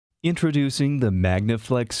Introducing the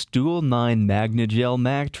Magniflex Dual 9 Magnigel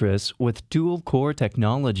mattress with Dual Core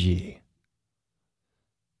technology.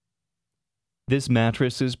 This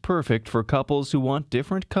mattress is perfect for couples who want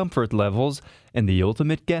different comfort levels and the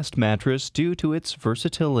ultimate guest mattress due to its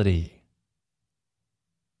versatility.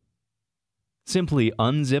 Simply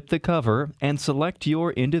unzip the cover and select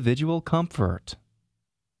your individual comfort.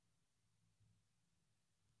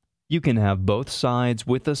 You can have both sides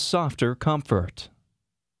with a softer comfort.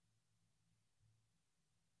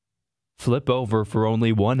 Flip over for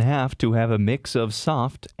only one half to have a mix of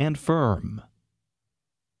soft and firm.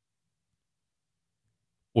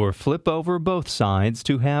 Or flip over both sides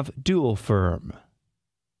to have dual firm.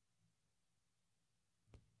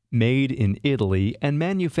 Made in Italy and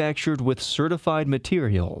manufactured with certified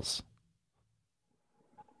materials.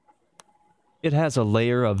 It has a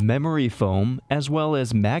layer of memory foam as well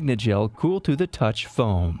as Magnigel cool to the touch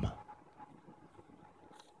foam.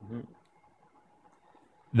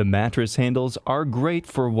 The mattress handles are great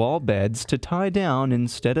for wall beds to tie down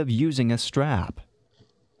instead of using a strap.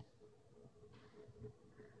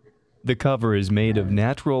 The cover is made of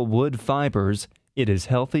natural wood fibers. It is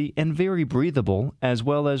healthy and very breathable as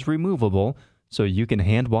well as removable, so you can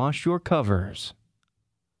hand wash your covers.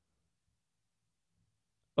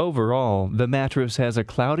 Overall, the mattress has a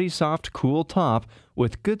cloudy soft cool top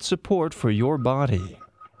with good support for your body.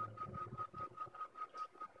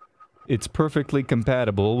 It's perfectly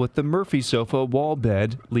compatible with the Murphy sofa wall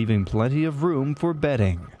bed, leaving plenty of room for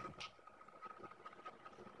bedding.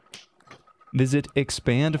 Visit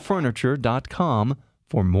expandfurniture.com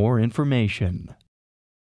for more information.